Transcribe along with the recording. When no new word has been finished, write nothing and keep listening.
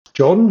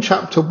John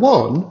chapter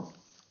 1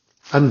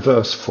 and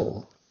verse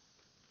 4.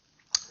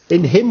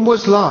 In him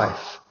was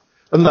life,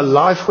 and the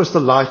life was the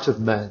light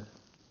of men.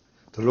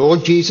 The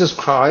Lord Jesus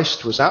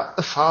Christ was at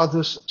the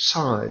Father's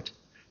side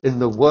in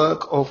the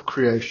work of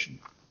creation.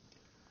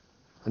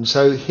 And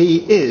so he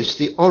is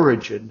the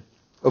origin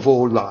of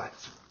all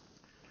life.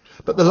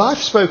 But the life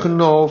spoken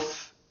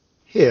of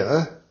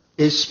here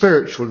is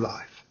spiritual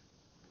life,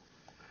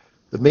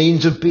 the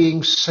means of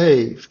being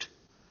saved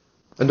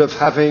and of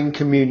having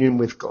communion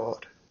with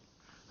God,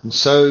 and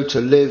so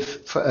to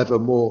live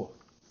forevermore.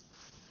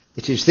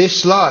 It is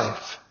this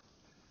life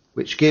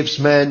which gives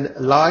men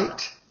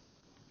light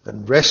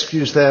and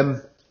rescues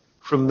them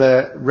from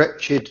their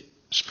wretched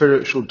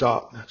spiritual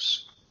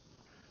darkness.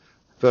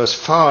 Verse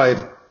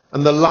 5,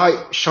 and the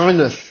light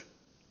shineth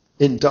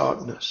in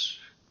darkness,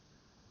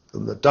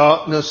 and the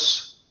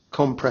darkness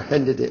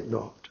comprehended it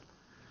not.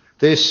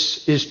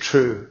 This is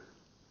true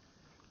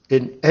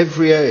in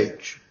every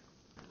age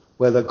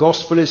where the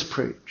gospel is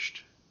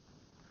preached.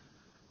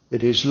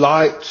 It is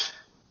light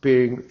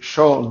being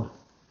shone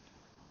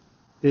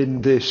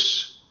in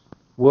this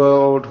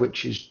world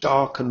which is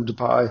darkened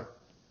by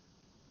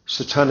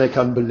satanic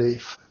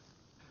unbelief.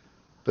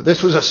 But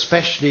this was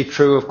especially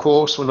true, of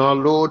course, when our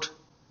Lord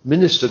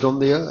ministered on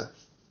the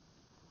earth.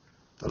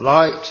 The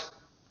light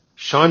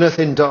shineth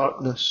in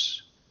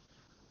darkness,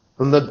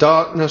 and the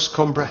darkness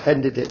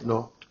comprehended it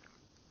not.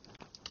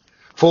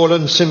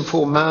 Fallen,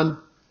 sinful man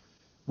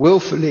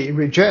willfully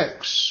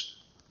rejects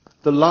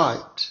the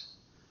light,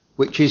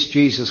 which is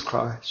Jesus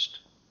Christ.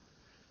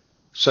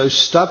 So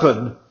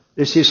stubborn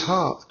is his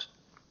heart.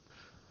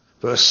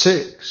 Verse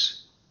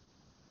 6,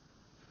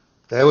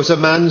 there was a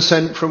man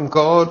sent from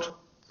God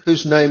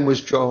whose name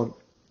was John.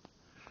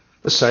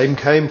 The same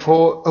came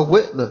for a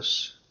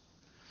witness,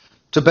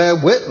 to bear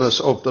witness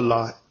of the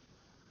light,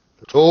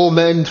 that all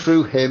men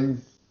through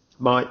him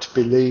might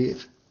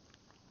believe.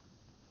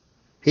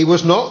 He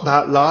was not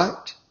that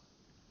light,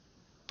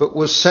 but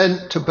was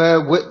sent to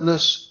bear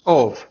witness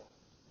of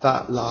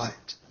that light.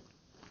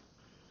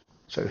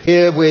 So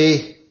here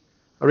we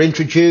are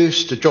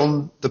introduced to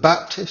John the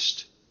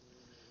Baptist,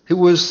 who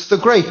was the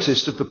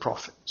greatest of the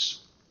prophets.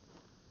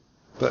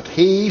 But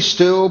he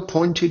still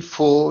pointed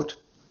forward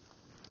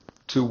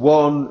to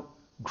one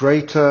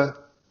greater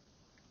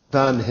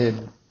than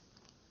him,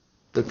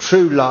 the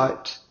true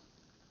light,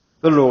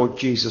 the Lord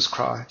Jesus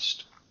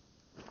Christ.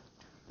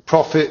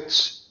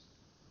 Prophets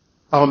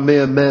are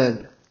mere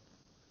men.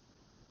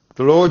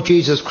 The Lord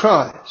Jesus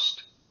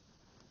Christ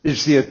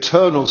is the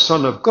eternal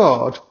Son of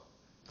God,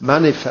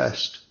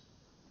 manifest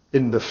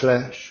in the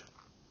flesh.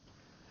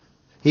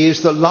 He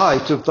is the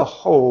light of the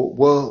whole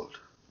world,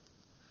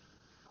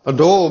 and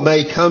all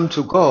may come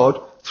to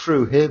God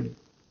through him.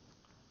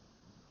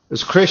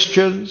 As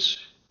Christians,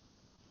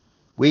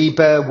 we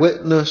bear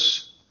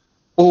witness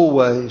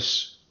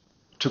always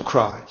to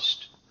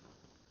Christ,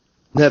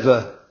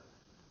 never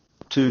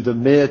to the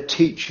mere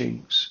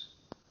teachings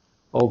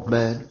of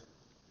men.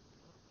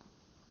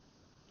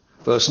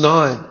 Verse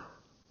 9,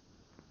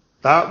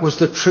 that was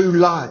the true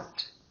light,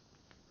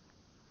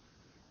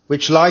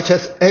 which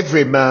lighteth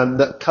every man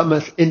that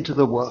cometh into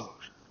the world.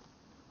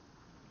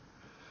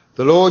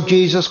 The Lord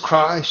Jesus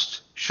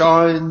Christ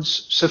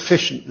shines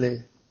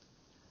sufficiently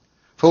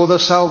for the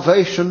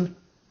salvation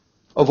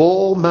of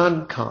all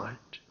mankind.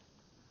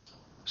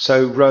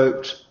 So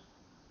wrote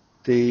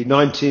the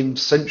 19th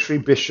century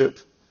Bishop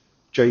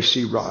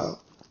J.C.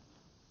 Ryle.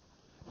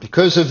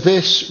 Because of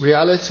this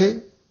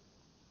reality,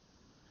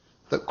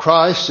 that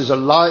Christ is a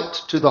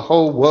light to the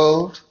whole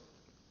world,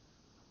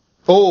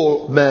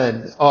 all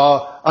men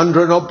are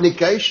under an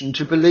obligation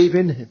to believe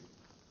in him.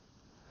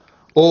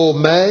 All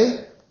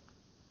may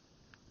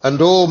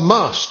and all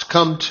must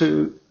come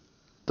to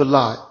the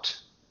light,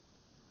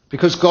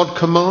 because God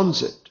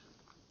commands it.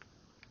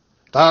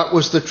 That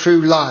was the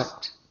true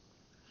light,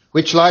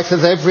 which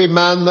lighteth every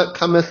man that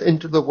cometh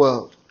into the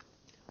world.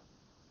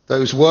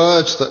 Those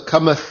words, that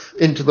cometh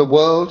into the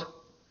world,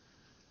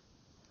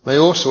 may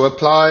also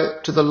apply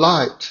to the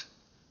light,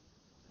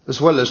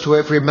 as well as to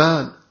every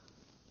man,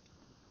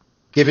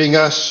 giving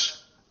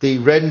us the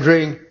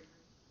rendering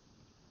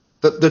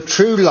that the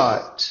true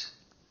light,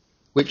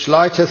 which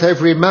lighteth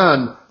every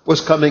man,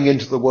 was coming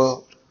into the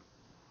world.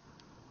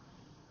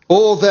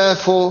 All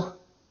therefore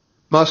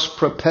must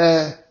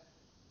prepare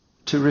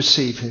to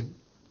receive him,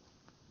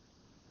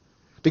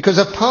 because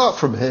apart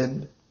from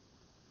him,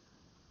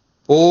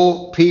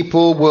 all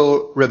people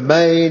will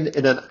remain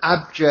in an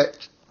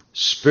abject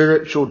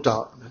spiritual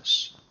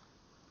darkness.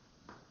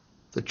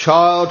 The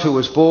child who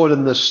was born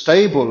in the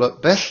stable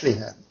at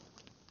Bethlehem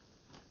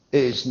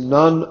is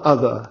none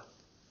other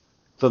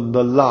than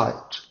the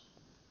light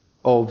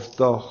of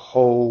the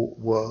whole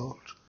world.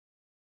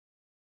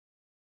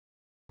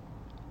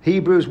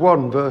 Hebrews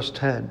 1 verse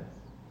 10.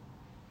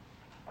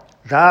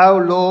 Thou,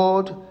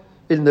 Lord,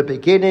 in the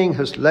beginning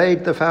hast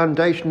laid the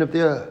foundation of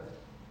the earth,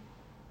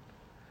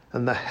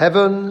 and the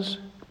heavens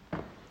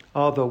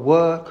are the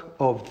work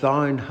of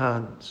thine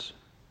hands.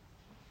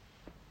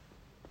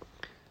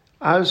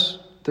 As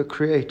the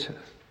Creator,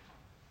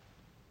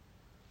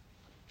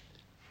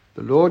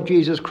 The Lord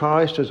Jesus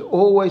Christ has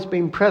always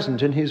been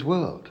present in his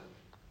world.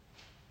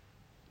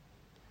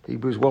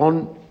 Hebrews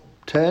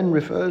 1:10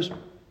 refers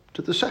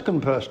to the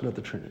second person of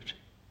the Trinity.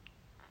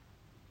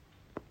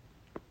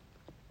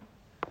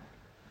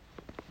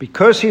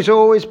 Because he's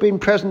always been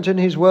present in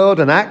his world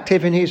and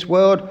active in his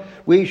world,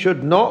 we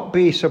should not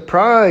be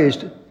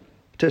surprised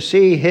to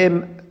see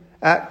him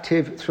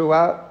active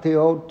throughout the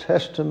Old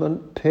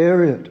Testament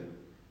period.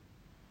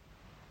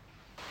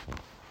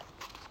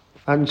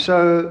 And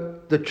so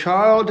the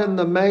child in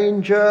the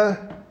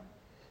manger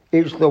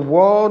is the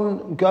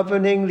one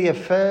governing the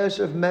affairs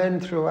of men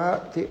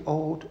throughout the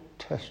Old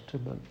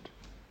Testament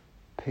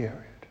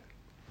period.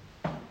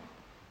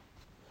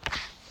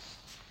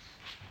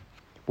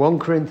 1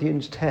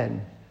 Corinthians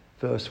 10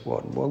 verse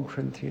 1. 1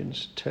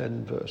 Corinthians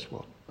 10 verse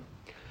 1.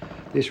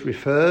 This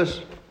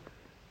refers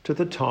to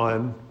the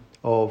time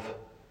of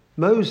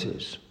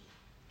Moses.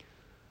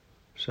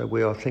 So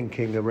we are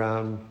thinking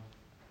around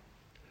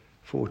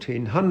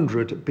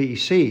 1400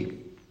 BC.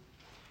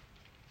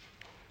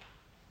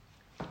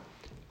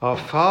 Our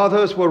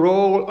fathers were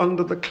all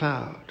under the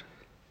cloud,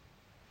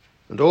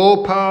 and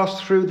all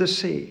passed through the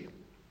sea.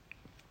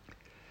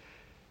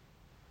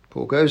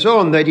 Paul goes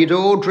on, they did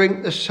all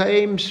drink the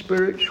same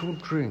spiritual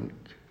drink.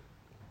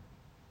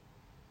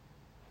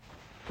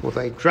 For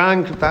they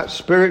drank of that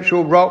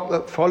spiritual rock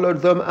that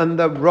followed them, and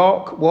the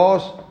rock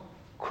was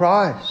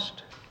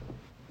Christ.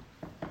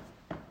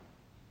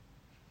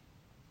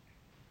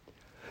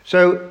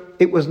 So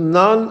it was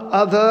none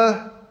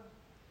other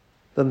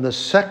than the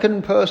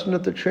second person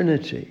of the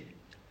Trinity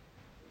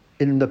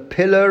in the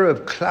pillar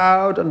of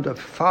cloud and of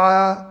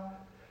fire,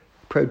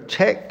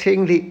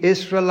 protecting the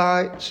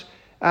Israelites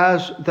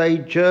as they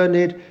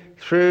journeyed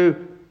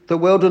through the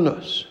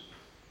wilderness.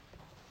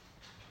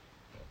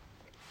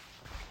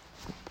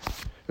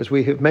 As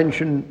we have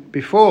mentioned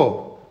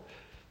before,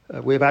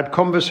 we've had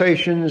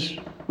conversations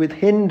with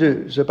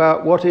Hindus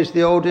about what is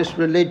the oldest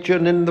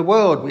religion in the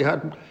world. We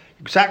had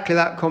exactly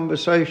that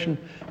conversation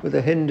with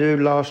a Hindu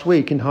last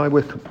week in High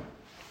Wycombe.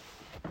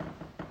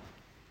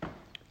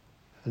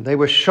 And they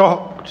were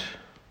shocked.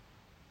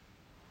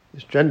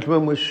 This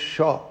gentleman was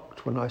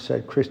shocked when I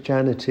said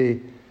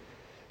Christianity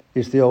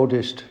is the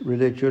oldest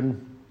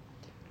religion,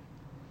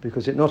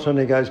 because it not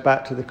only goes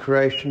back to the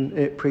creation,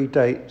 it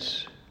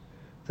predates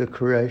the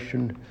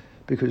creation,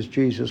 because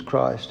Jesus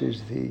Christ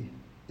is the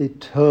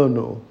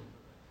eternal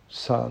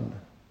Son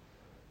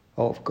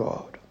of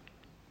God.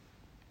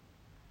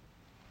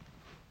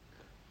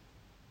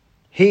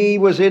 He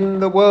was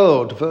in the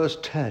world, verse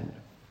 10,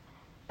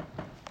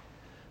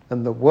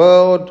 and the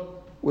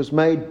world was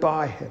made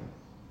by him,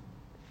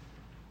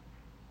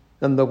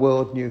 and the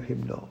world knew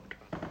him not.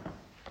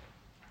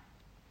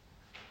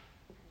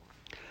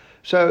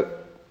 So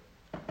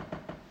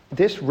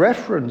this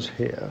reference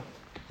here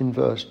in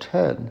verse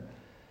 10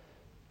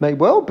 may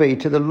well be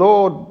to the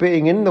Lord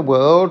being in the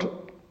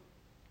world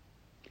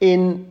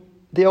in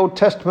the Old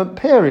Testament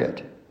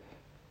period,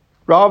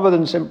 rather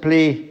than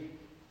simply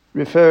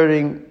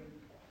referring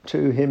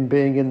to him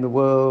being in the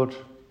world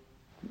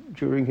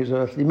during his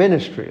earthly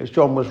ministry, as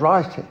John was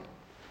writing.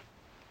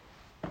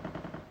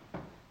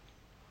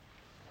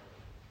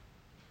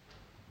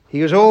 He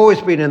has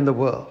always been in the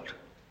world.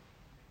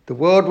 The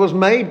world was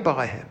made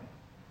by him.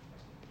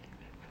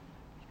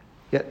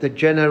 Yet the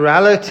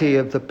generality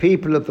of the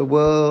people of the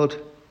world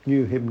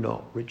knew him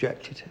not,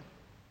 rejected him.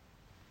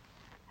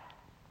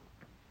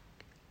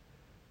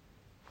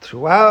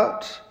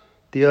 Throughout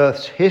the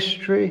earth's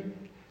history,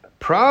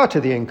 prior to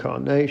the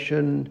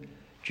incarnation,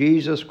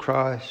 Jesus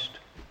Christ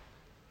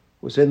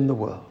was in the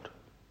world.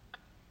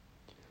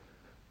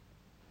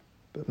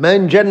 But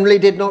men generally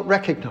did not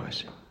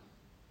recognize him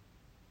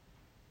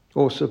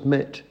or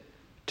submit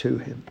to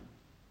him.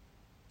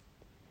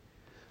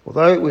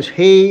 Although it was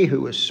he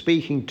who was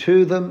speaking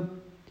to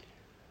them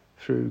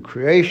through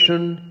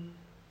creation,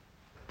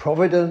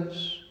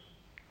 providence,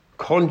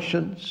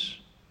 conscience,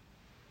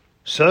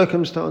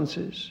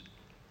 circumstances,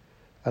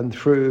 and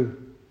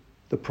through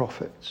the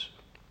prophets.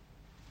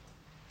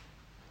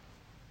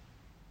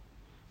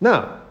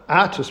 Now,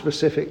 at a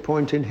specific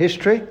point in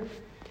history,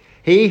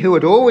 he who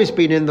had always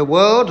been in the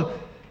world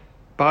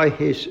by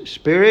his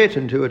Spirit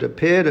and who had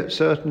appeared at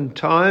certain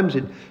times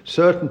in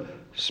certain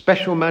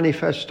special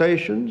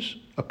manifestations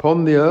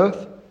upon the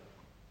earth,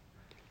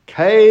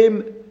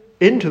 came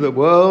into the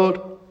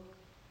world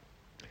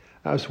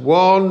as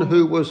one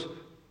who was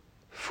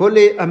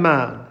fully a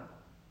man,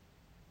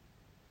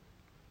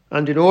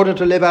 and in order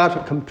to live out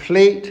a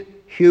complete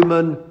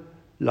human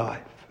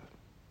life.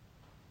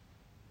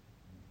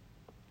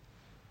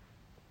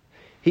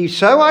 He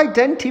so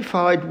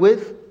identified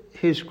with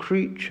his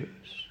creatures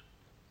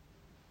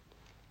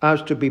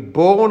as to be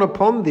born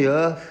upon the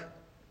earth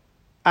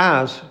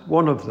as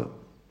one of them.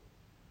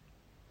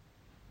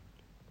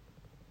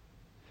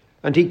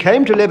 And he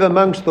came to live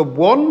amongst the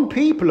one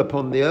people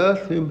upon the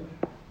earth whom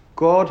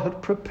God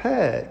had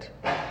prepared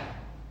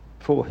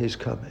for his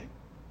coming.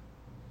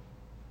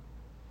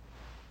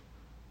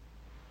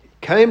 He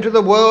came to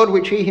the world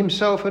which he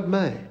himself had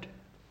made.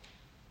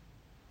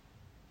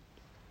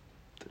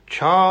 The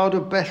child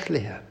of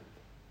Bethlehem,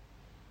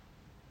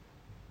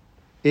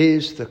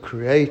 is the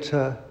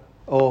creator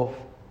of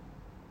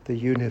the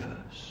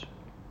universe.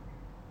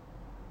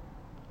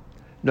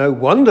 No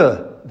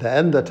wonder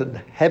then that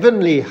a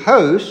heavenly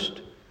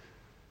host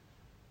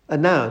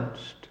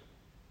announced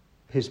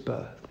his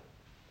birth.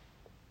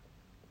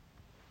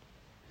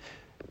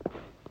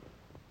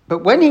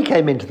 But when he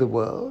came into the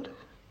world,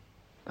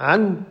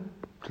 and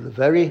to the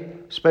very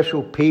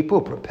special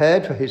people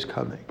prepared for his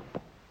coming,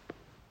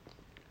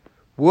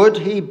 would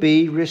he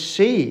be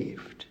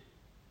received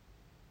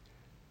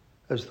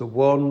as the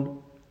one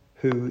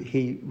who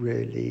he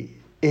really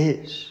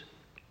is?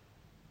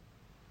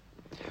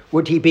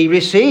 Would he be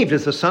received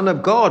as the Son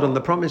of God and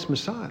the promised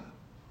Messiah?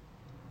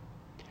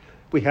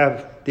 We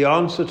have the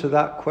answer to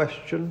that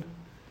question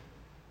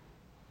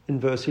in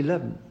verse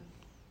 11.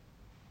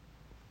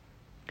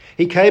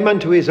 He came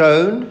unto his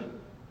own,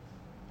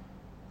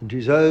 and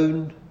his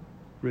own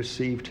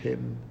received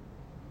him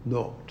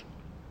not.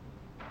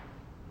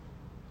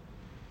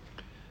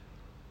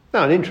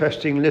 Now, an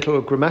interesting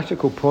little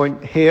grammatical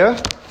point here.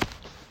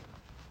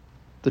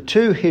 The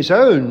two his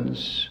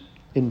owns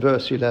in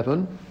verse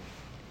 11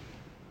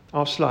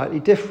 are slightly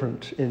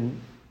different in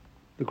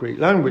the Greek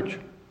language.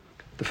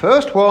 The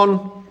first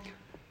one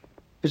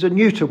is a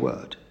neuter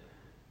word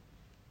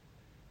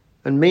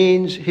and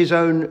means his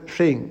own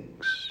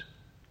things,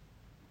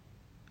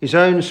 his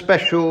own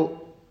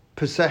special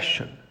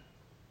possession,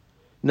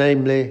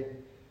 namely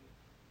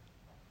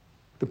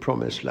the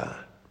promised land.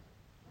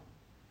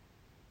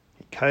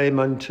 He came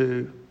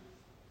unto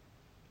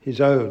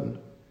his own,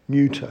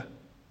 neuter,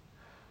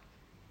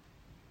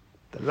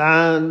 the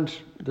land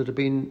that had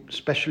been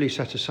specially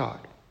set aside.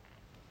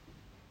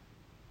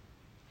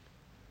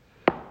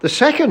 The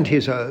second,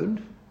 his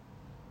own,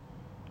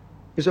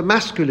 is a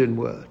masculine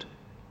word,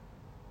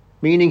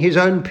 meaning his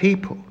own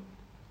people,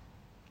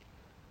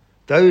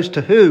 those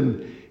to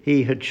whom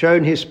he had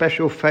shown his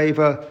special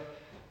favour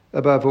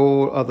above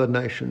all other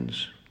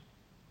nations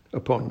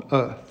upon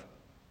earth.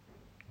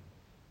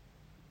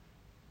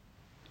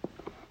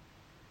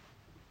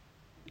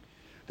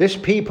 This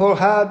people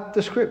had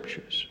the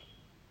scriptures.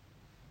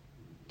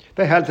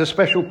 They had the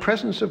special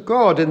presence of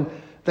God in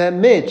their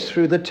midst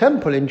through the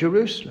temple in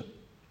Jerusalem.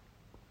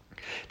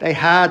 They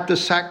had the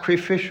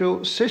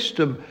sacrificial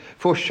system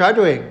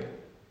foreshadowing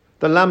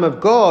the Lamb of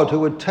God who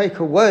would take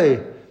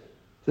away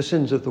the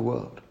sins of the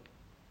world.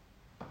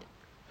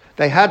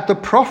 They had the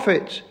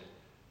prophets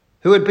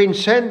who had been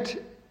sent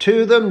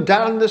to them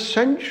down the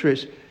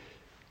centuries,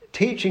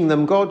 teaching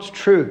them God's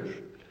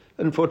truth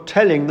and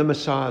foretelling the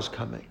Messiah's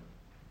coming.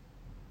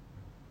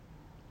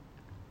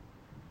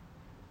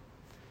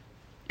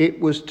 It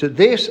was to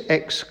this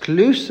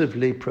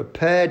exclusively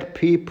prepared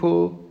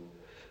people,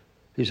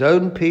 his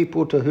own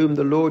people, to whom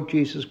the Lord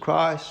Jesus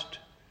Christ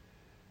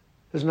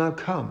has now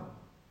come.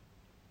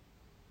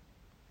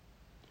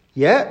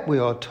 Yet, we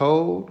are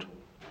told,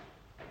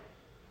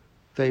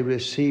 they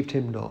received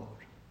him not.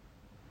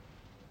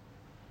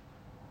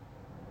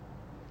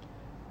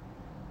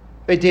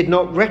 They did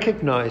not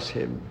recognize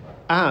him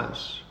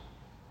as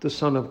the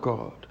Son of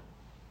God,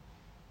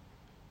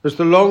 as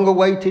the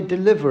long-awaited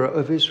deliverer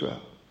of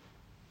Israel,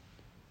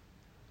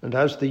 and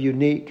as the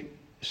unique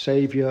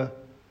Saviour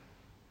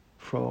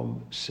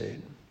from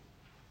sin.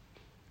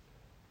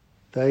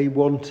 They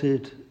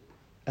wanted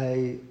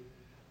a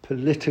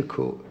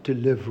political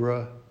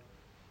deliverer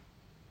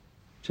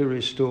to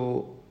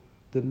restore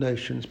the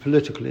nation's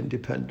political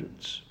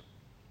independence.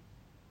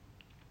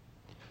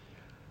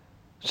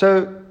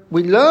 So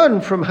we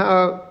learn from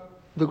how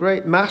the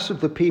great mass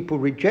of the people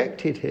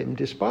rejected him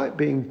despite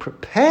being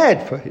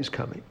prepared for his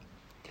coming.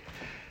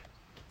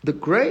 The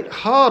great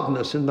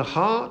hardness in the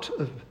heart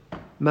of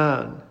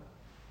man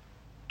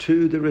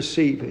to the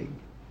receiving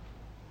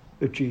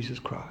of Jesus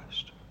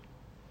Christ.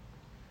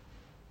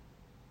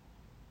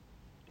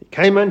 He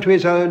came unto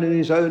his own, and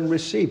his own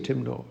received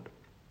him not.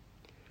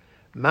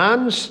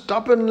 Man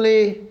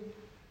stubbornly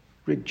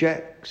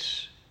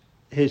rejects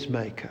his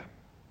Maker.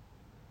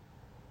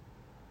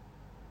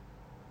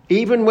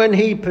 Even when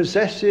he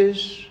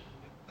possesses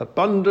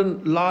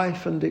abundant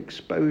life and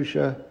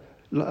exposure,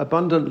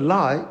 abundant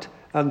light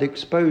and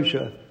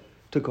exposure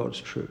to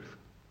God's truth.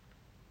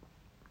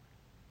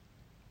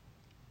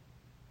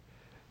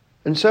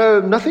 And so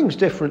nothing's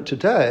different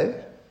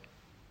today.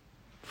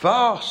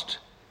 Vast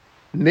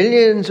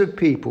millions of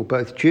people,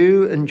 both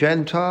Jew and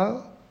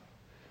Gentile,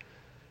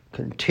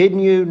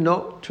 continue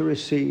not to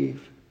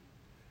receive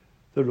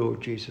the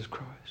Lord Jesus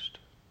Christ.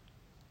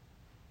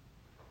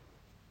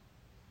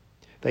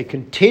 They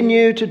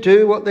continue to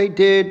do what they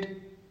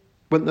did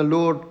when the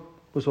Lord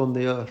was on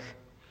the earth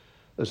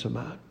as a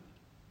man.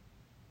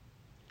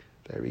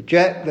 They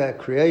reject their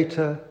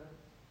Creator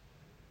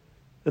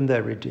and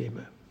their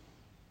Redeemer.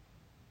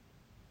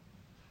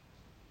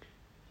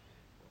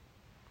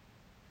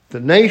 The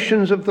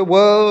nations of the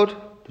world,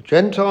 the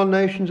Gentile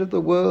nations of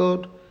the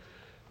world,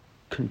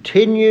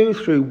 continue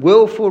through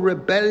willful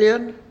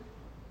rebellion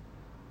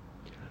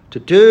to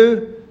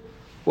do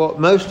what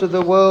most of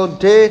the world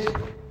did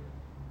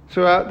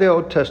throughout the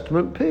Old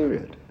Testament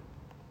period.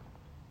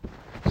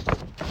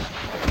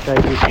 They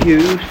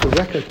refuse to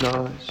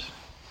recognize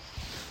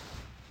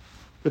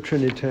the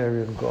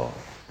Trinitarian God,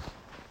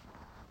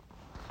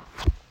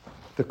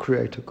 the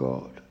Creator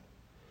God,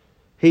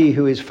 He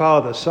who is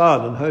Father,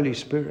 Son, and Holy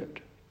Spirit.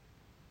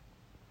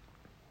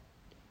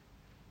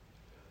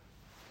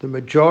 The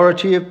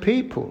majority of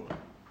people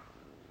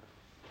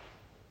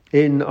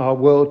in our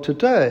world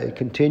today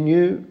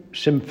continue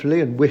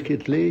sinfully and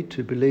wickedly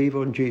to believe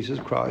on Jesus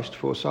Christ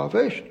for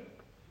salvation.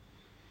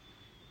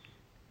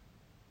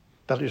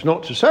 That is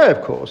not to say,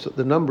 of course, that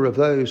the number of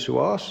those who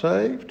are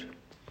saved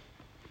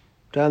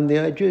down the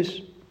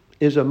ages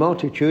is a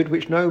multitude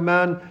which no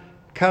man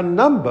can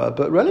number,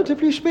 but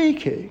relatively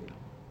speaking,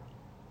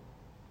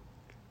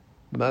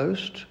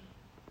 most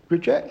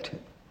reject Him.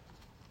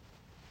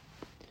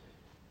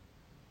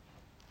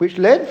 Which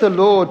led the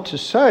Lord to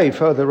say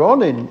further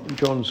on in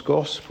John's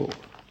Gospel,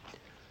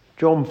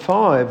 John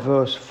 5,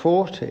 verse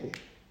 40,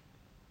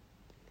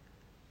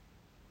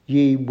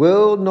 "Ye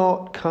will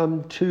not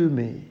come to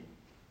me,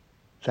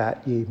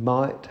 that ye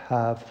might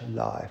have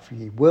life."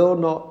 Ye will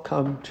not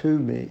come to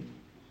me,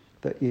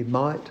 that ye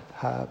might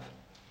have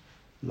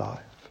life.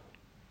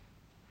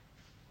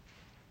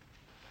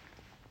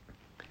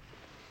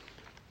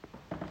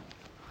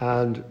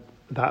 And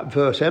that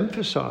verse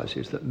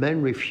emphasizes that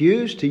men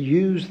refuse to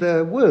use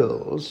their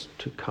wills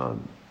to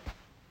come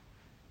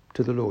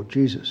to the Lord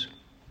Jesus.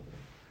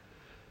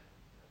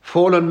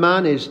 Fallen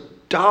man is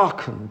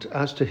darkened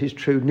as to his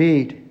true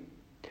need.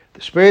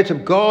 The Spirit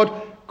of God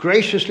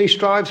graciously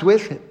strives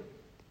with him.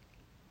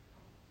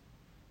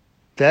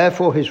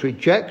 Therefore, his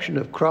rejection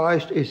of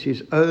Christ is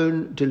his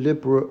own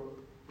deliberate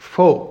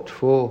fault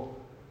for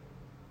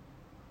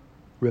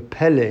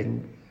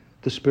repelling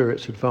the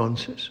Spirit's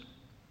advances.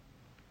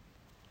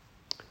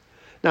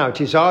 Now, it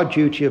is our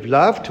duty of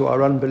love to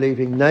our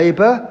unbelieving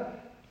neighbour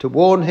to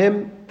warn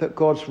him that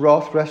God's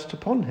wrath rests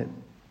upon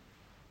him.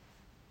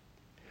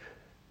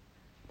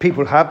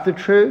 People have the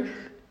truth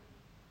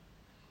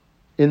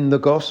in the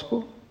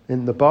gospel,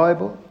 in the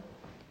Bible,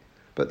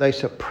 but they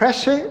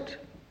suppress it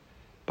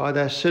by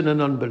their sin and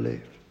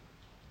unbelief.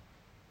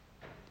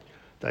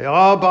 They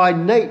are by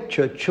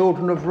nature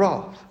children of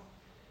wrath,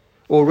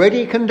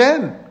 already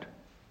condemned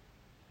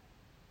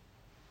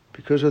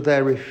because of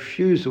their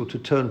refusal to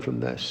turn from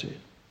their sin.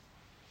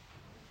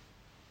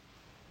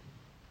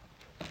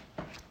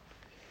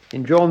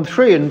 In John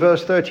 3 and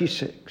verse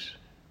 36,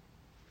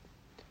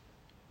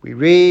 we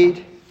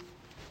read,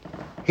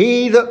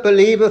 "He that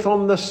believeth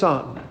on the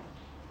Son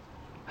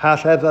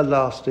hath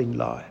everlasting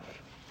life.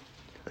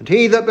 And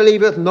he that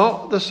believeth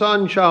not the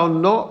Son shall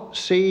not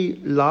see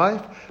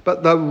life,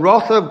 but the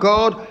wrath of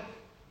God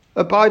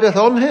abideth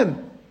on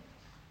him."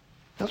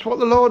 That's what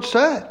the Lord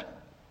said.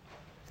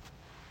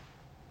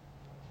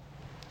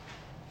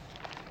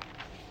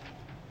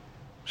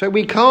 So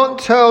we can't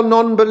tell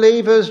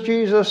non-believers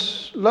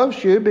Jesus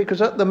loves you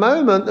because at the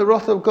moment the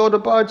wrath of God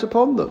abides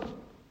upon them.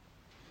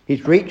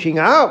 He's reaching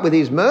out with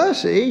his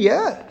mercy,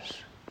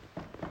 yes.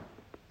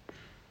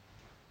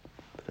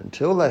 But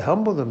until they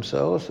humble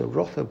themselves, the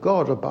wrath of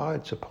God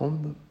abides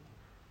upon them.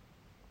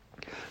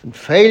 And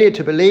failure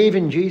to believe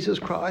in Jesus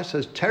Christ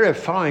has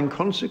terrifying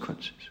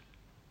consequences.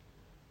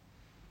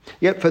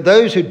 Yet for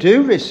those who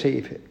do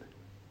receive him,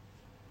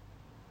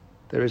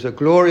 there is a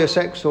glorious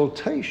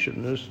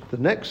exaltation, as the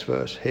next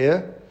verse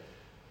here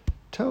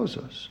tells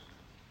us.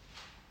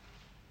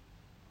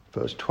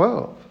 Verse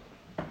 12.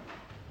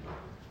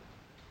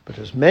 "But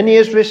as many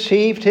as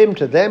received him,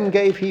 to them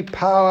gave he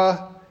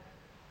power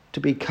to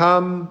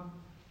become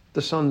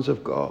the sons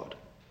of God,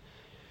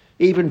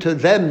 even to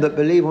them that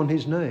believe on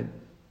his name."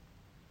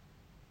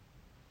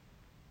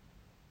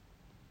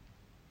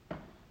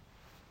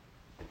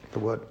 The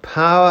word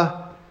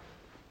power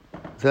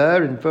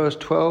there in verse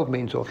 12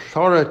 means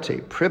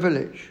authority,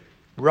 privilege,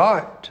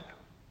 right.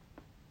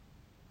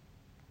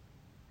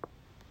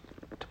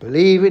 To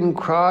believe in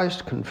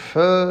Christ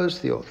confers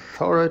the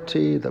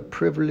authority, the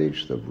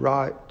privilege, the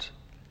right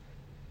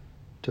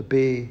to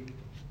be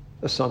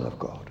a son of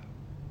God.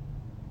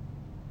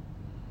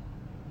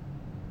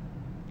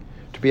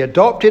 To be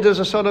adopted as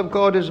a son of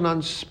God is an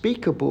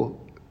unspeakable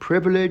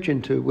privilege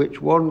into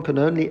which one can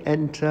only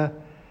enter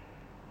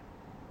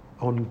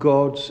on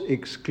God's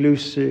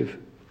exclusive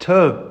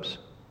terms.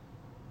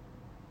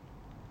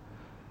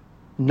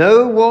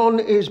 No one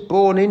is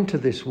born into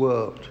this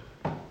world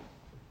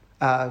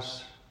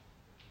as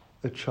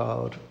a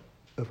child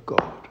of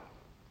God.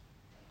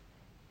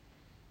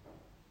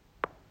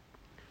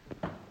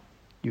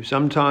 You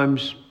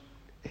sometimes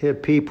hear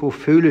people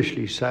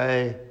foolishly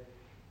say,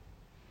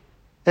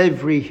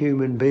 every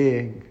human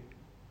being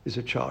is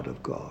a child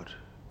of God.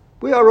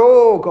 We are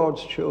all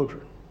God's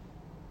children.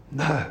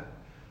 No,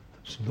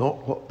 that's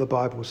not what the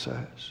Bible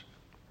says.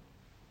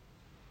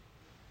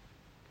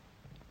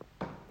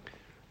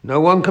 No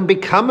one can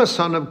become a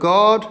son of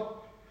God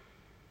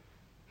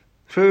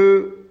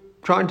through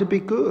trying to be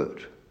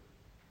good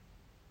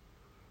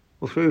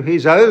or through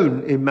his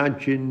own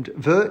imagined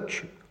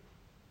virtue.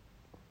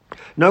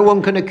 No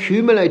one can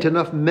accumulate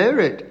enough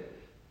merit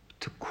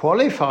to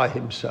qualify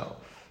himself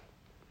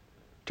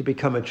to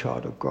become a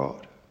child of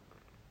God.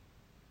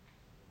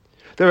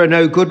 There are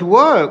no good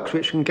works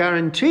which can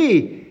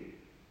guarantee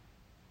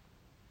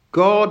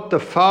God the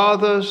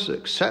Father's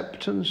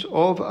acceptance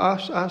of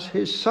us as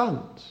his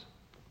sons.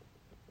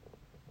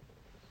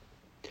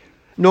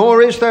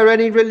 Nor is there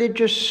any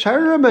religious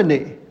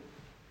ceremony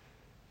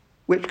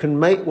which can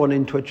make one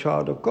into a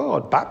child of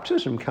God.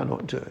 Baptism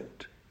cannot do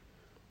it.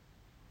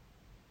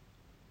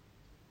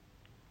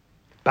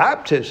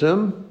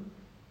 Baptism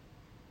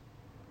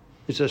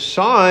is a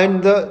sign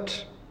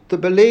that the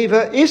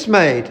believer is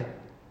made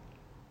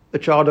a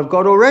child of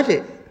God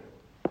already.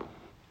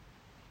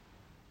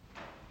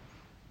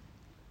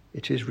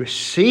 It is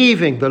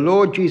receiving the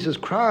Lord Jesus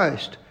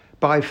Christ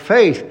by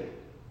faith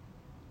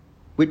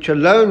which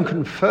alone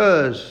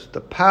confers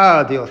the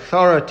power, the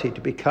authority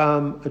to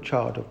become a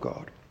child of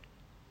God.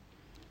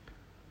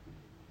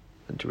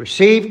 And to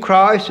receive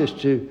Christ is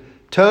to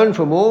turn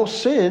from all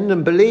sin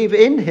and believe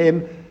in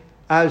him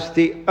as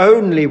the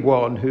only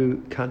one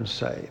who can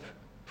save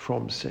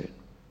from sin.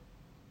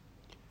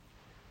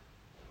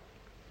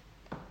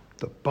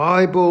 The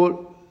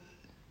Bible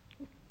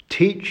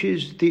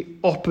teaches the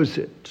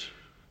opposite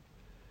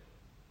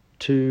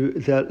to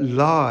that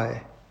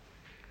lie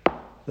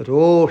that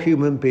all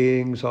human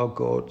beings are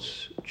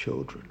God's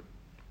children.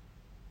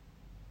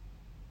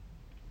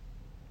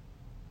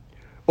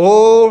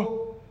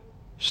 All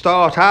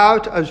start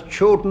out as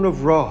children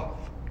of wrath.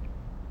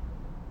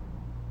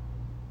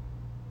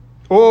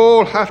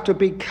 All have to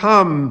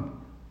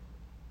become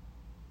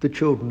the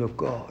children of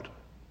God.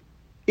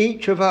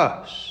 Each of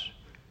us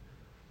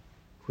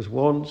was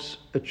once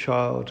a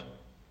child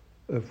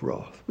of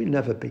wrath. We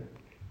never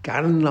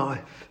began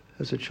life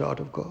as a child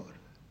of God.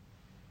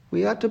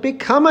 We had to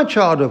become a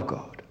child of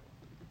God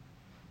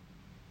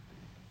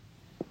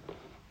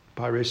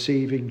by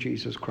receiving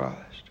Jesus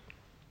Christ.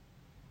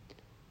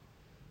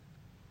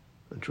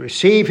 And to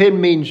receive him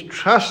means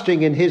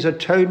trusting in his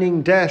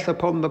atoning death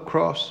upon the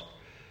cross,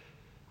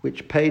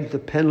 which paid the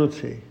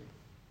penalty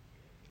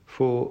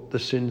for the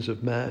sins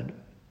of man.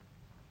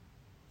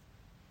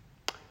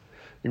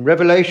 In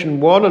Revelation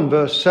 1 and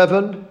verse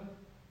 7,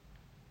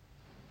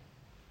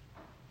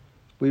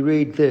 we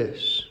read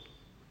this: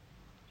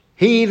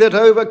 "He that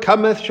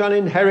overcometh shall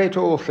inherit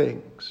all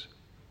things,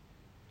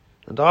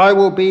 and I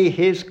will be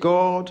his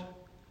God,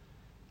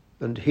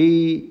 and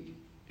he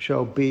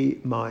shall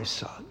be my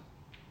son."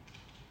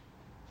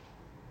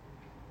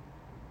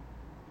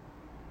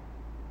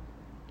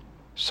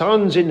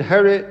 Sons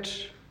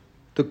inherit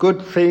the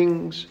good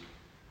things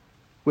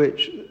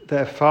which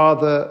their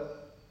father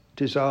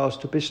desires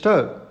to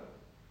bestow.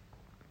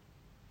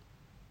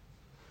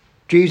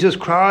 Jesus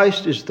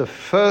Christ is the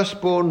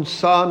firstborn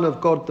Son of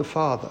God the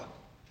Father.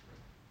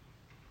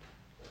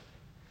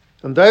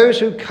 And those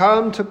who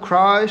come to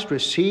Christ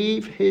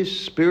receive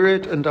his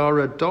Spirit and are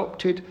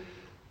adopted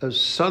as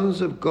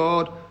sons of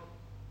God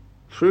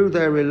through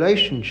their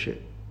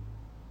relationship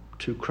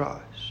to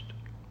Christ.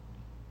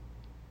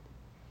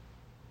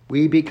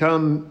 We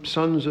become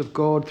sons of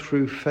God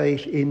through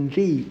faith in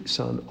the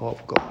Son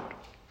of God.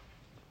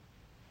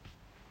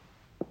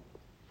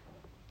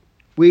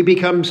 We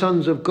become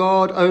sons of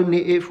God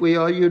only if we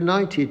are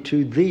united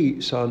to the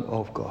Son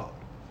of God,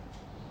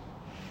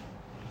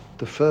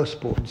 the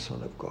firstborn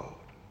Son of God.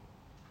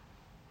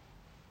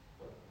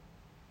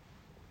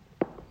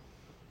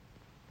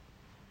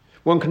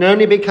 One can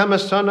only become a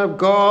son of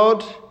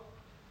God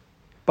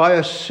by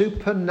a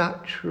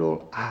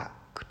supernatural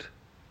act.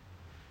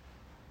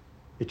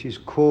 It is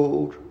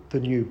called the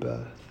new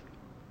birth.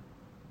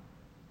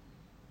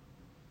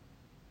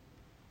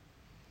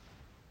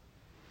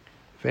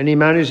 If any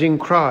man is in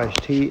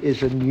Christ, he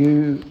is a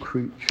new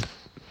creature.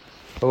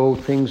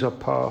 Old things are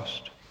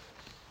passed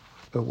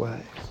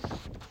away.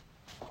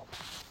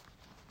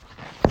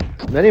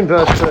 And then in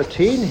verse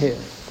 13 here,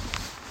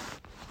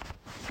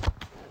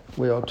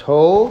 we are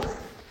told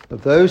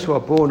of those who are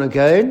born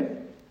again,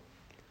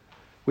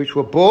 which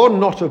were born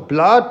not of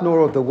blood,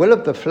 nor of the will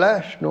of the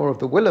flesh, nor of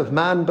the will of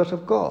man, but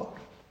of God.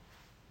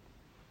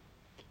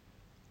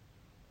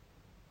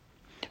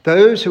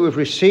 Those who have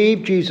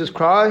received Jesus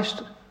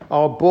Christ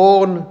are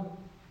born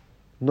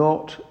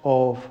not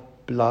of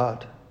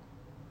blood.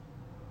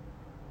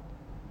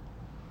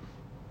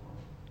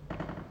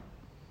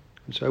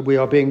 And so we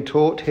are being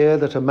taught here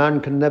that a man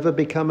can never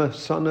become a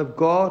son of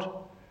God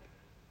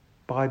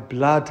by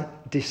blood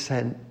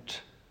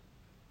descent.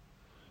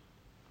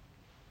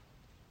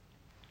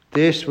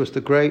 This was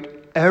the great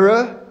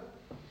error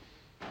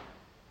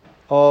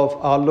of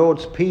our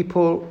Lord's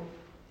people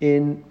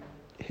in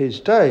his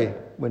day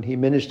when he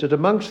ministered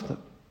amongst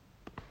them.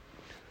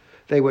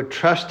 They were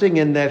trusting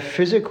in their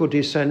physical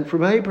descent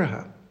from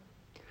Abraham,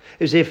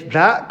 as if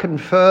that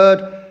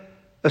conferred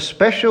a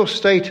special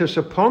status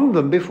upon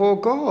them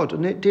before God,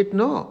 and it did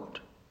not.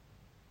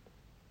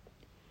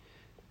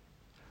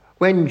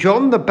 When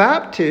John the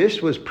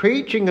Baptist was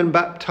preaching and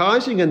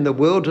baptizing in the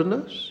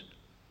wilderness,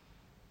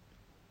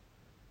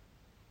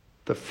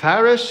 the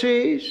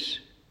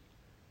Pharisees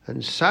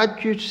and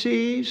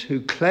Sadducees,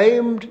 who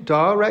claimed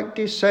direct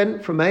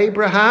descent from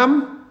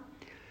Abraham,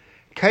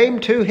 came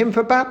to him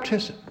for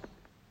baptism.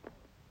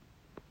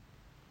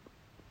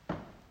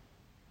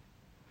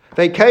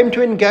 They came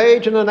to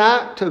engage in an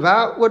act of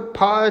outward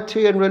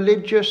piety and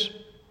religious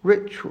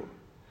ritual.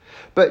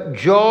 But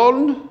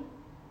John,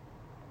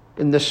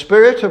 in the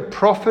spirit of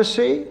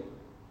prophecy,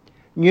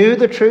 knew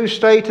the true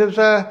state of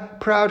their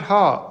proud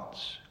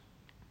hearts.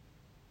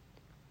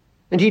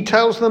 And he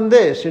tells them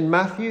this in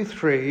Matthew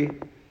 3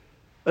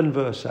 and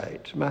verse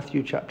 8.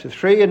 Matthew chapter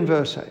 3 and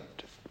verse 8.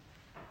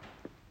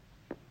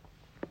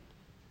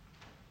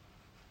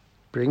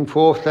 Bring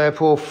forth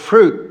therefore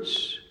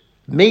fruits,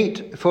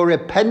 meet for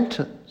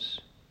repentance,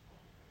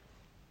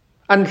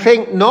 and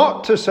think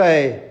not to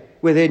say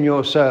within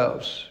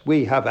yourselves,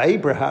 we have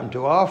Abraham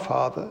to our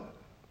father.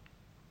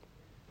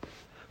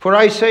 For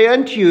I say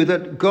unto you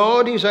that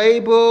God is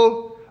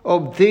able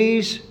of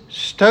these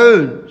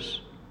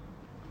stones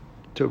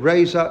to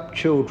raise up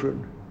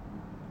children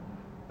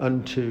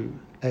unto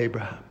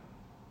Abraham.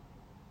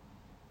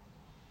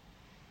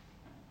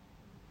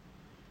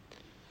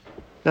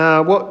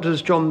 Now, what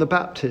does John the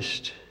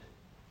Baptist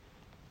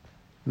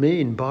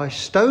mean by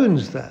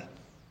stones then?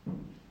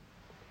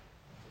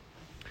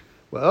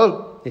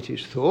 Well, it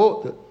is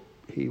thought that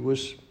he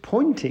was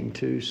pointing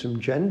to some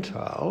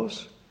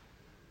Gentiles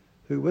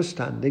who were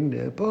standing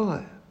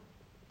nearby,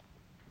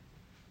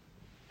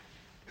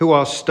 who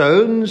are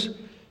stones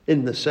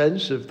in the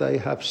sense of they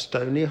have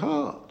stony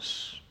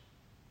hearts.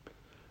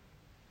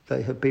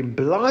 They have been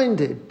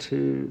blinded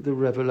to the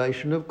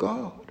revelation of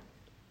God.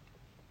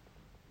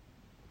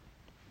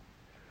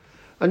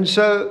 And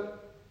so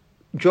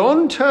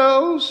John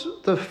tells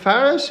the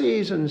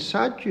Pharisees and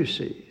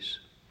Sadducees,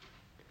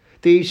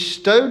 these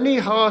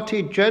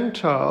stony-hearted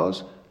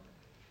Gentiles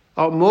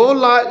are more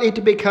likely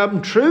to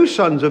become true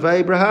sons of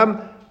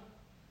Abraham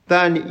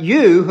than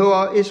you who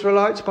are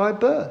Israelites by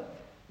birth.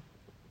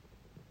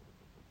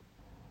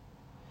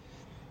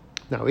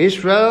 Now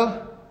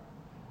Israel,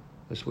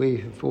 as we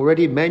have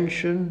already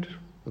mentioned,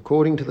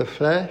 according to the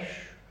flesh,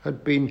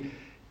 had been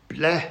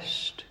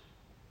blessed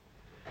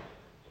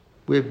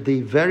with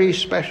the very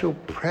special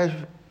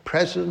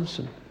presence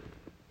and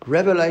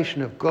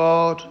revelation of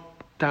God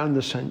down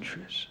the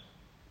centuries.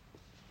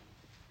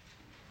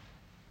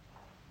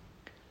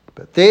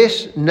 But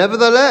this,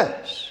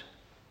 nevertheless,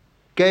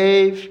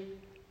 gave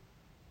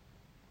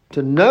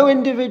to no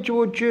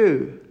individual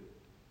Jew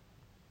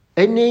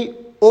any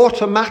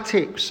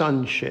automatic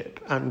sonship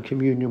and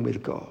communion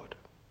with God.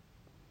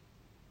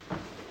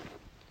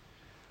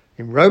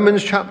 In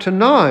Romans chapter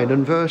 9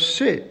 and verse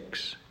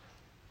 6,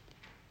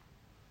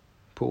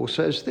 Paul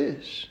says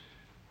this: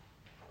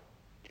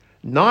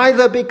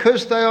 neither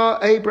because they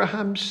are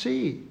Abraham's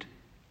seed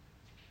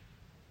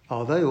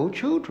are they all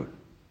children.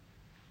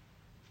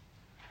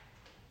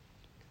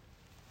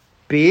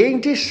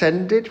 Being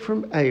descended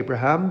from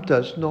Abraham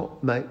does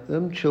not make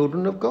them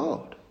children of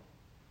God.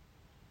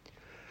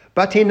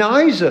 But in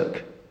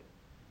Isaac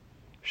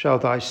shall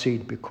thy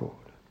seed be called.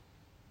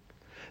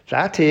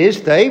 That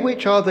is, they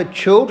which are the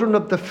children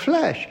of the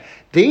flesh,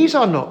 these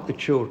are not the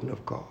children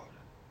of God,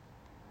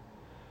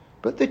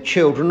 but the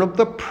children of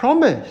the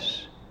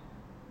promise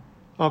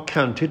are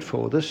counted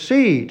for the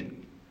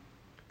seed.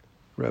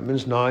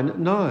 Romans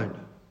 9:9.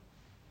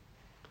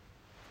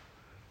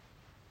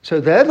 So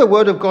there the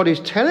word of God is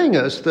telling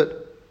us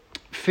that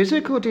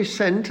physical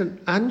descent and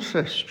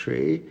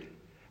ancestry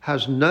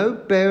has no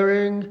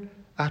bearing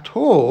at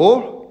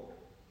all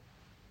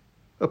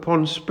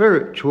upon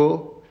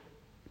spiritual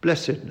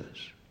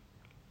blessedness.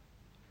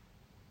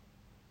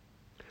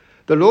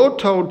 The Lord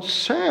told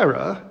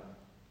Sarah,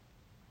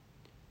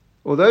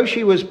 although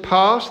she was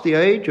past the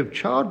age of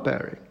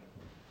childbearing,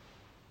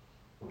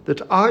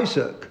 that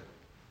Isaac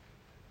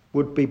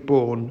would be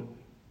born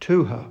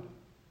to her.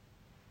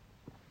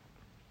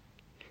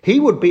 He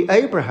would be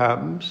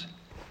Abraham's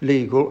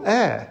legal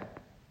heir.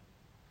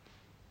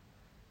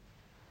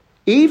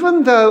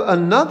 Even though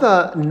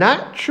another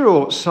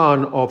natural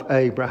son of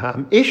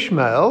Abraham,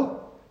 Ishmael,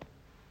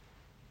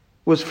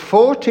 was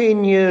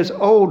 14 years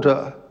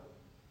older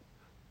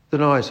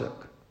than Isaac.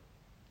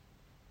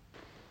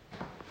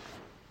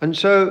 And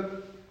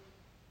so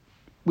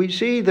we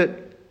see that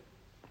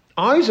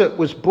Isaac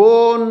was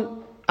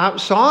born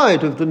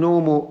outside of the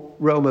normal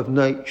realm of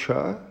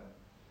nature.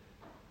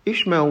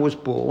 Ishmael was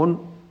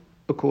born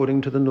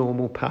according to the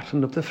normal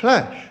pattern of the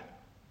flesh.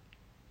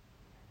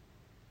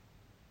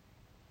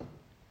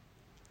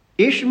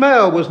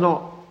 Ishmael was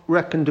not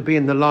reckoned to be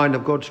in the line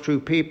of God's true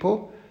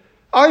people.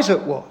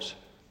 Isaac was.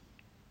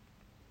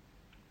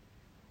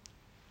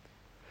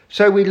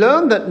 So we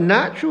learn that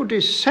natural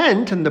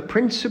descent and the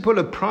principle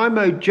of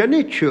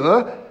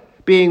primogeniture,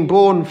 being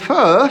born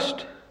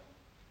first,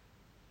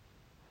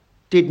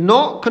 did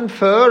not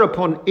confer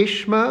upon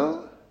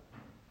Ishmael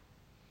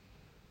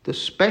the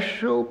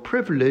special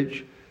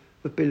privilege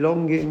of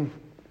belonging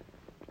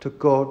to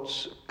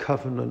God's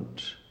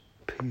covenant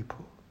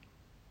people.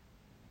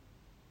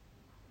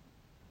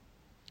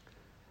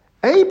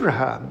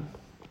 Abraham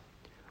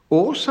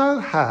also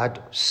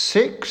had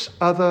 6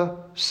 other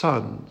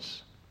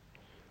sons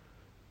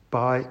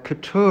by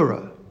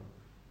Keturah.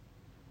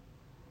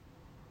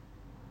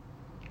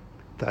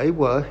 They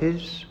were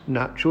his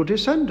natural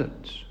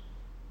descendants.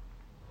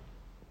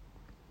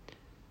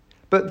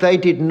 but they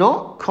did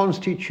not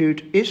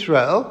constitute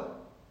Israel,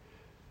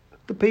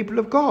 the people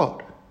of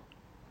God,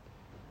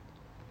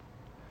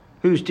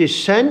 whose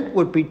descent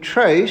would be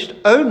traced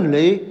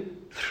only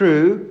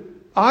through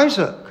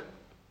Isaac.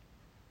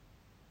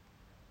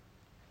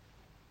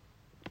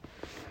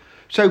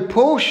 So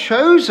Paul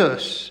shows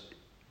us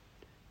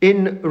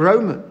in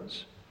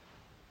Romans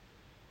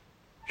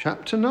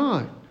chapter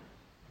 9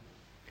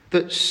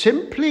 that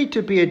simply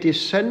to be a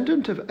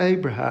descendant of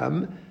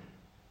Abraham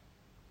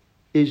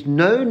is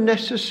no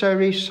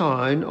necessary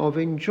sign of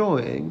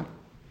enjoying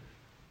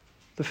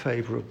the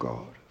favour of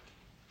God.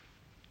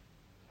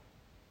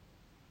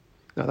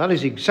 Now that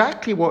is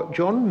exactly what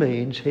John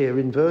means here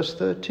in verse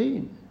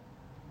 13,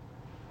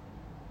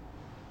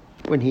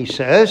 when he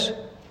says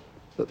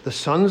that the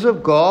sons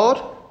of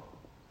God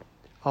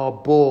are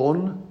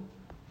born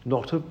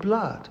not of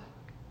blood.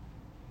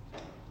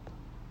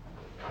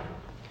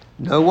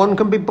 No one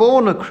can be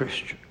born a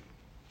Christian.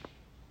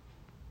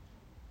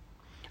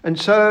 And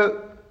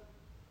so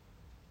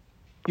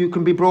you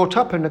can be brought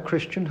up in a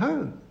Christian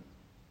home.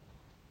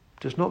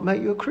 It does not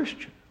make you a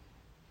Christian.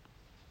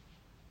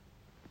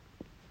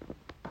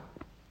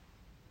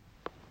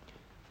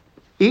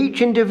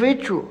 Each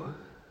individual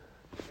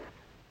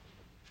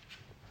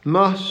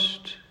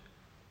must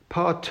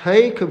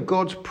partake of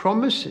God's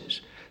promises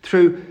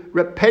through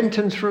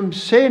repentance from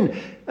sin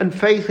and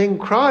faith in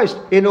Christ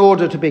in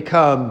order to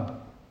become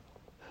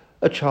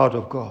a child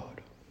of God.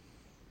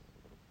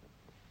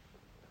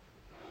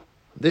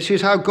 This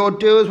is how God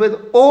deals with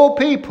all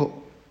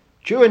people,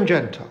 Jew and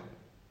Gentile,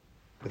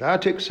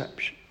 without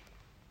exception.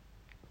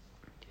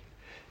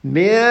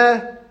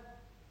 Mere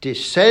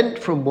descent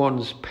from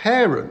one's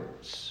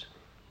parents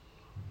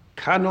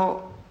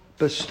cannot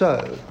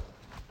bestow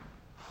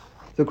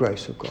the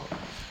grace of God.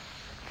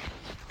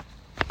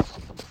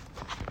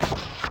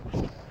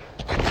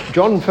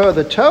 John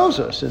further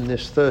tells us in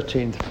this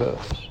 13th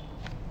verse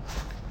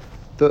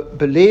that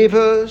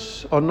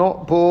believers are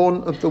not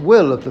born of the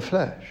will of the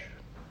flesh.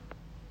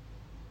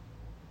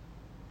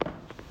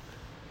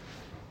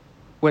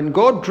 When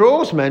God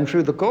draws men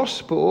through the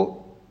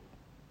gospel,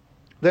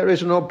 there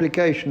is an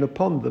obligation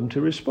upon them to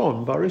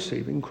respond by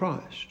receiving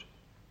Christ.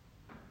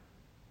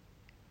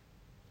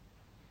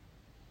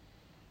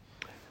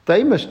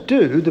 They must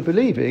do the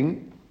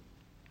believing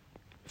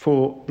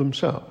for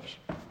themselves.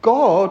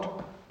 God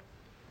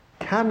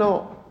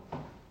cannot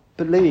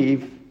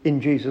believe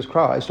in Jesus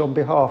Christ on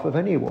behalf of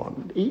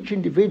anyone. Each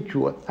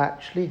individual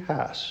actually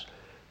has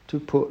to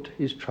put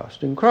his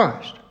trust in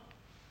Christ.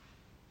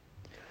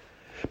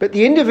 But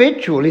the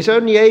individual is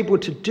only able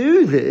to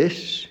do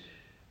this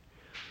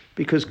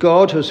because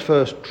God has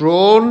first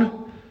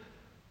drawn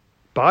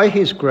by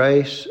his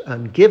grace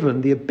and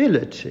given the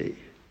ability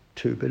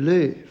to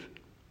believe.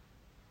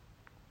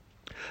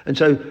 And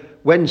so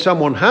when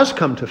someone has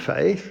come to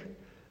faith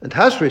and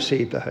has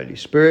received the Holy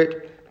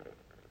Spirit,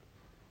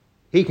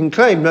 he can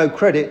claim no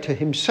credit to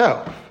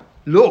himself.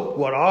 Look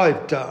what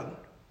I've done.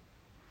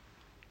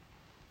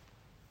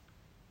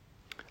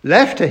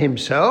 Left to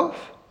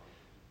himself,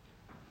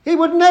 he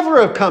would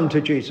never have come to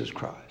Jesus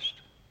Christ.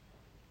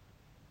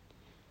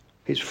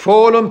 His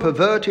fallen,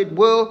 perverted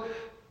will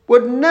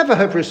would never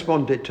have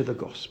responded to the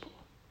gospel.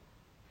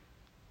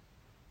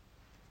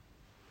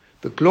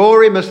 The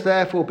glory must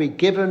therefore be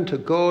given to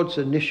God's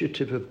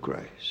initiative of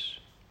grace.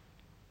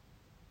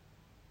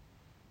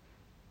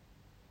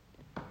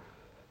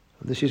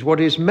 This is what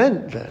is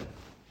meant then,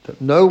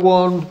 that no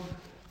one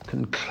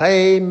can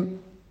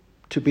claim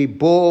to be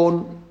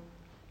born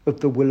of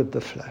the will of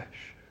the flesh.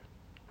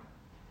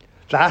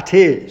 That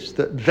is,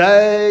 that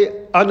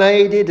they,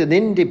 unaided and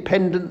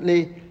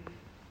independently,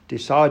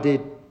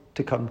 decided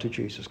to come to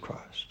Jesus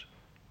Christ.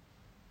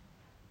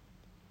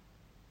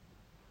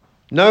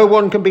 No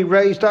one can be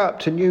raised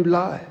up to new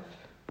life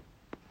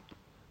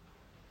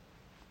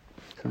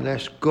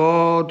unless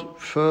God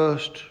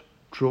first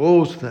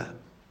draws them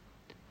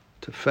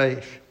to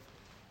faith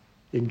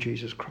in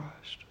Jesus Christ.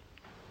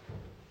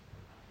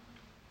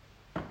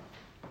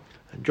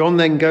 And John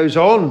then goes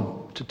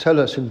on to tell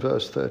us in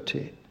verse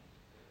 13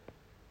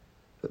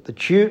 that the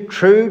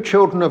true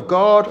children of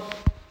God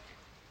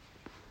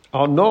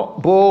are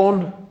not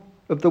born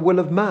of the will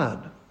of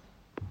man.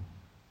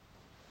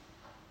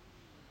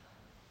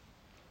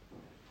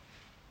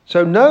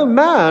 So no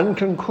man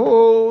can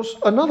cause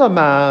another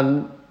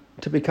man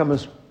to become a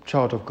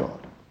child of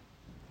God.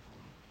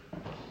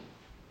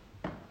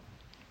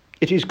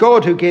 It is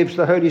God who gives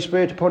the Holy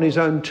Spirit upon his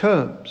own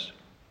terms.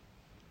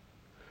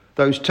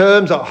 Those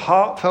terms are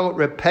heartfelt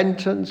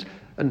repentance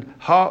and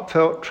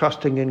heartfelt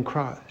trusting in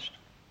Christ.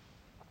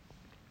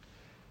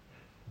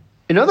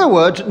 In other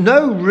words,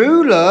 no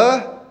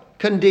ruler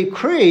can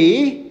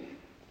decree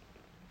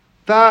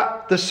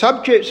that the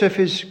subjects of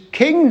his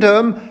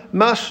kingdom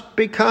must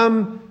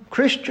become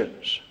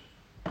Christians.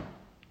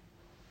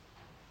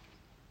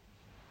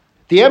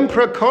 The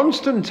Emperor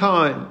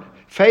Constantine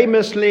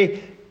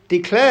famously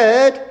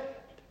declared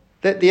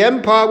that the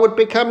empire would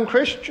become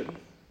Christian,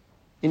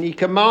 and he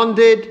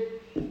commanded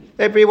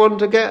everyone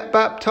to get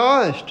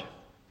baptized.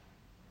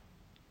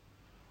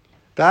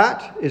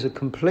 That is a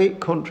complete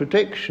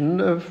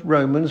contradiction of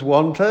Romans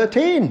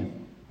 1:13.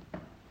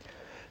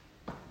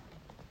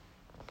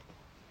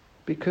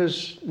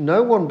 Because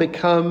no one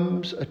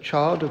becomes a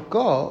child of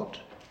God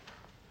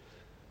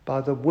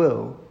by the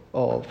will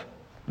of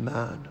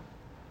man.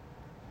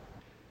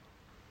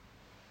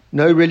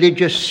 No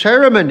religious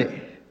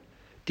ceremony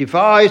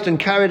devised and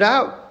carried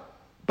out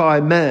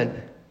by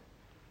men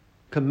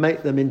can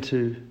make them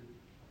into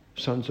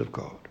sons of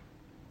God.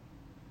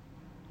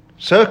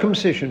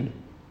 Circumcision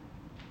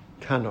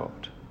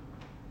cannot.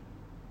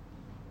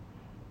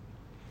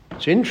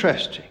 It's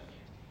interesting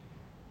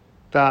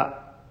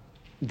that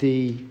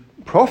the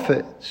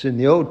prophets in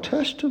the Old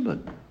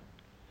Testament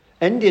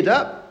ended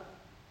up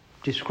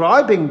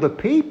describing the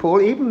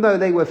people, even though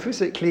they were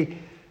physically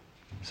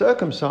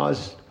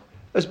circumcised,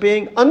 as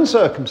being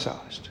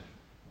uncircumcised,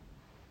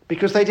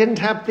 because they didn't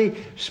have the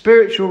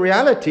spiritual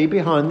reality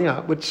behind the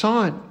outward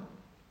sign.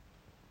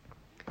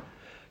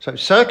 So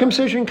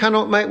circumcision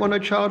cannot make one a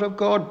child of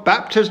God,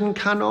 baptism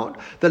cannot,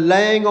 the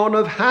laying on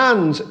of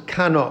hands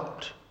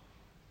cannot.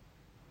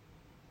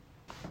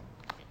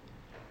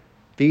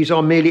 These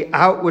are merely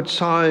outward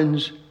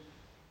signs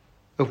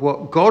of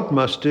what God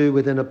must do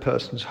within a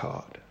person's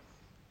heart.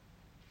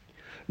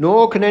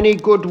 Nor can any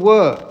good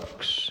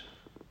works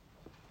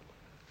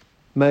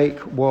make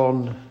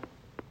one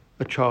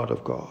a child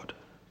of God.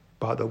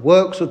 By the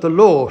works of the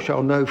law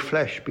shall no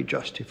flesh be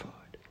justified.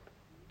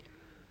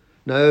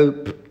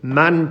 No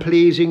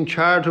man-pleasing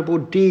charitable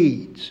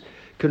deeds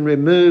can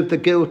remove the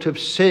guilt of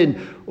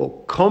sin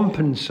or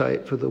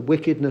compensate for the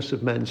wickedness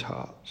of men's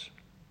hearts.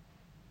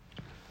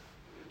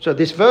 So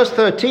this verse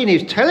 13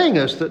 is telling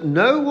us that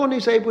no one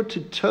is able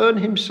to turn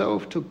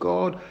himself to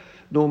God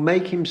nor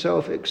make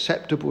himself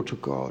acceptable to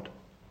God.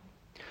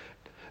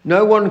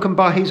 No one can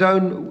by his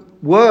own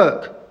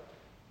work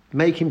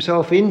make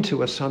himself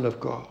into a son of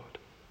God.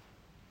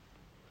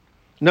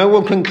 No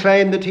one can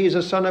claim that he is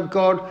a son of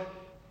God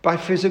by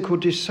physical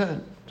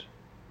descent.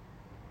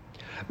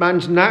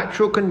 Man's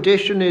natural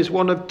condition is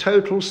one of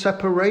total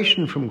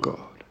separation from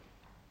God.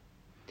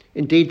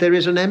 Indeed, there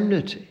is an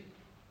enmity.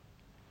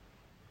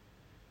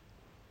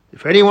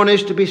 If anyone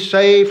is to be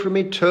saved from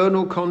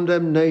eternal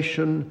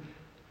condemnation,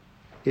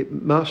 it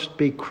must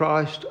be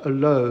Christ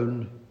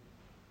alone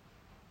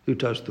who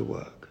does the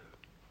work.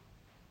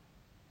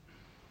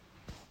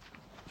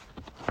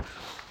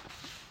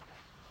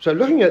 So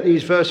looking at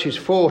these verses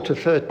 4 to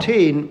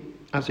 13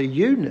 as a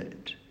unit,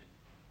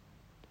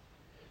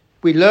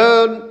 we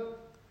learn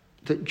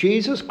that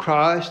Jesus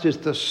Christ is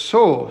the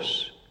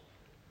source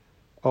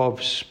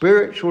of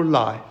spiritual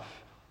life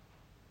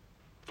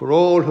for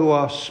all who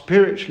are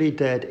spiritually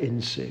dead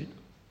in sin.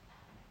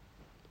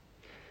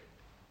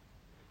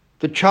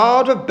 The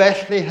child of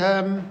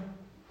Bethlehem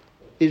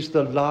is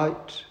the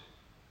light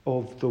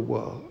of the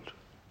world.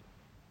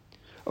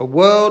 A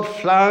world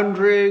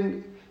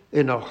floundering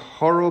in a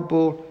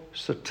horrible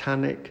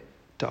satanic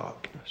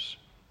darkness.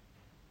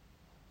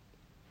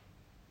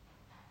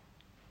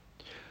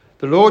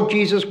 The Lord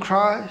Jesus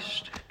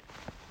Christ,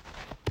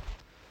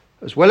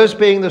 as well as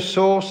being the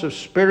source of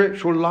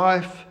spiritual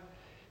life,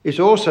 is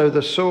also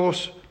the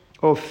source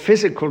of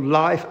physical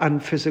life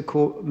and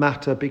physical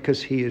matter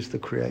because he is the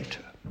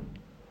creator.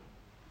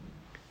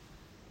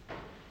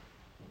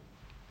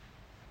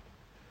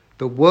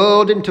 The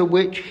world into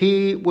which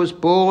he was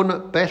born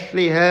at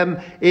Bethlehem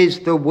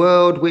is the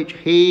world which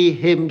he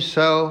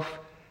himself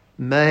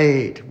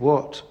made.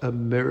 What a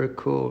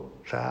miracle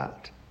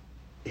that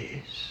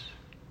is.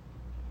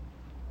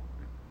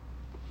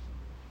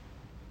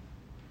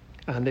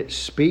 And it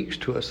speaks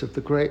to us of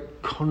the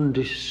great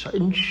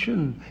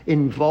condescension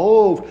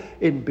involved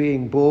in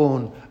being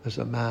born as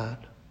a man.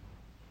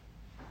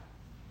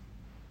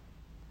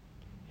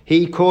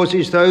 He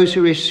causes those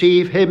who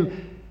receive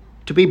him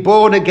to be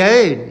born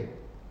again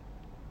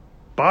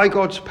by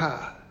God's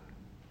power,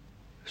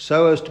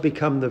 so as to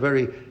become the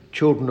very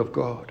children of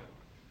God.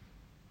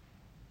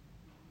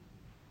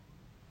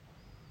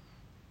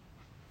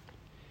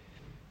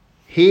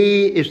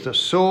 He is the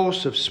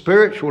source of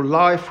spiritual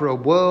life for a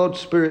world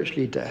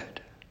spiritually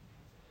dead.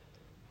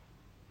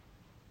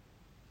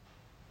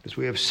 As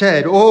we have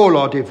said, all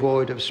are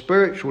devoid of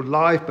spiritual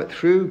life, but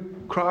through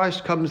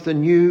Christ comes the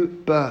new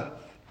birth.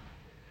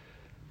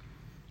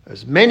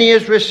 As many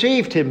as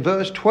received him,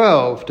 verse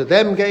 12, to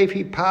them gave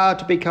he power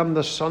to become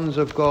the sons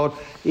of God,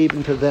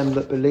 even to them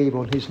that believe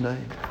on his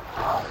name.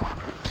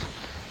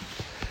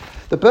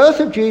 The birth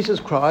of Jesus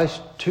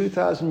Christ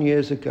 2,000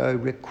 years ago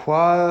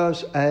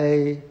requires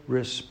a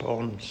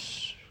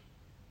response.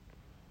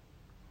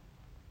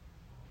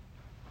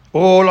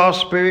 All are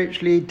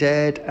spiritually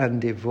dead and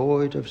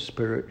devoid of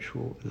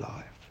spiritual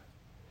life.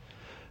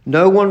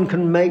 No one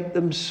can make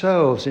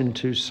themselves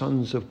into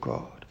sons of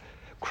God.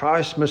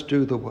 Christ must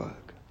do the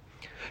work.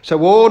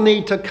 So all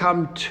need to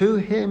come to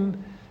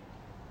him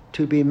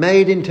to be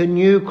made into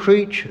new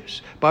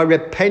creatures by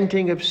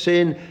repenting of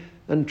sin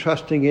and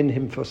trusting in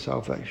him for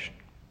salvation.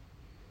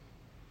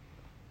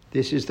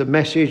 This is the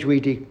message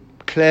we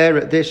declare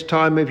at this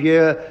time of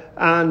year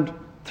and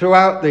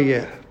throughout the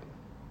year.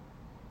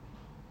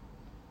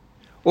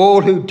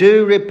 All who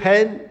do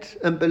repent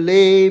and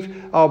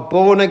believe are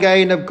born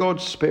again of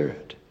God's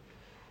Spirit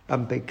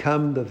and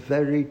become the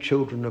very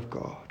children of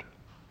God.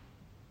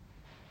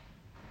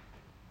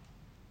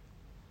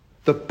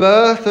 The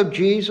birth of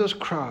Jesus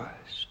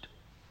Christ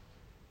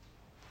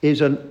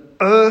is an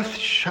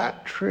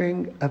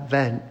earth-shattering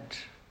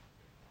event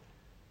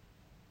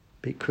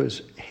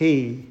because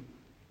he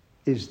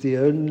is the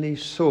only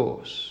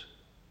source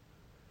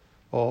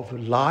of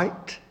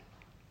light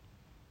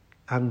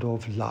and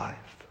of life.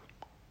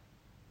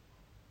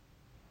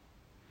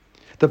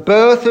 The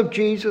birth of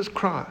Jesus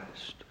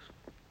Christ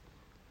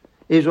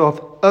is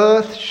of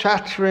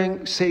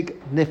earth-shattering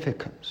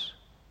significance,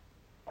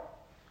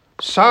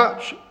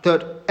 such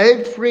that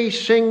every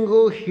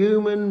single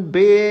human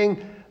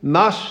being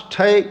must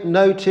take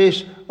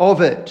notice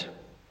of it.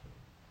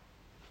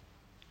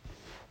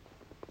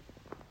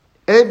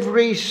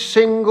 Every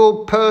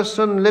single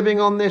person living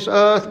on this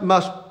earth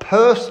must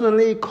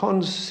personally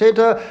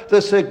consider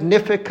the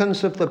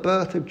significance of the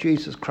birth of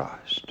Jesus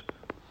Christ.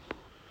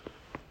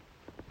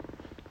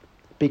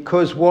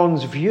 Because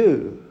one's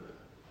view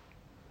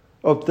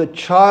of the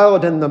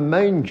child in the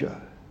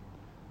manger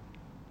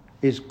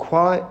is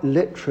quite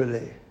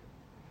literally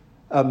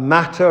a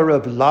matter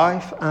of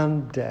life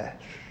and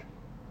death.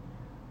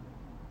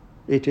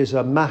 It is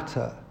a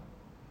matter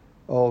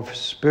of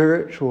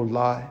spiritual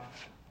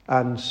life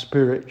and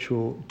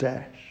spiritual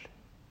death.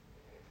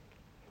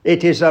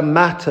 It is a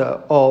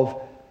matter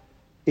of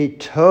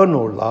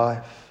eternal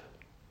life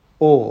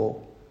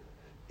or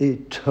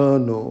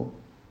eternal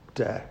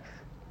death.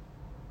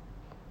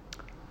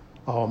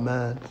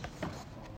 Amen.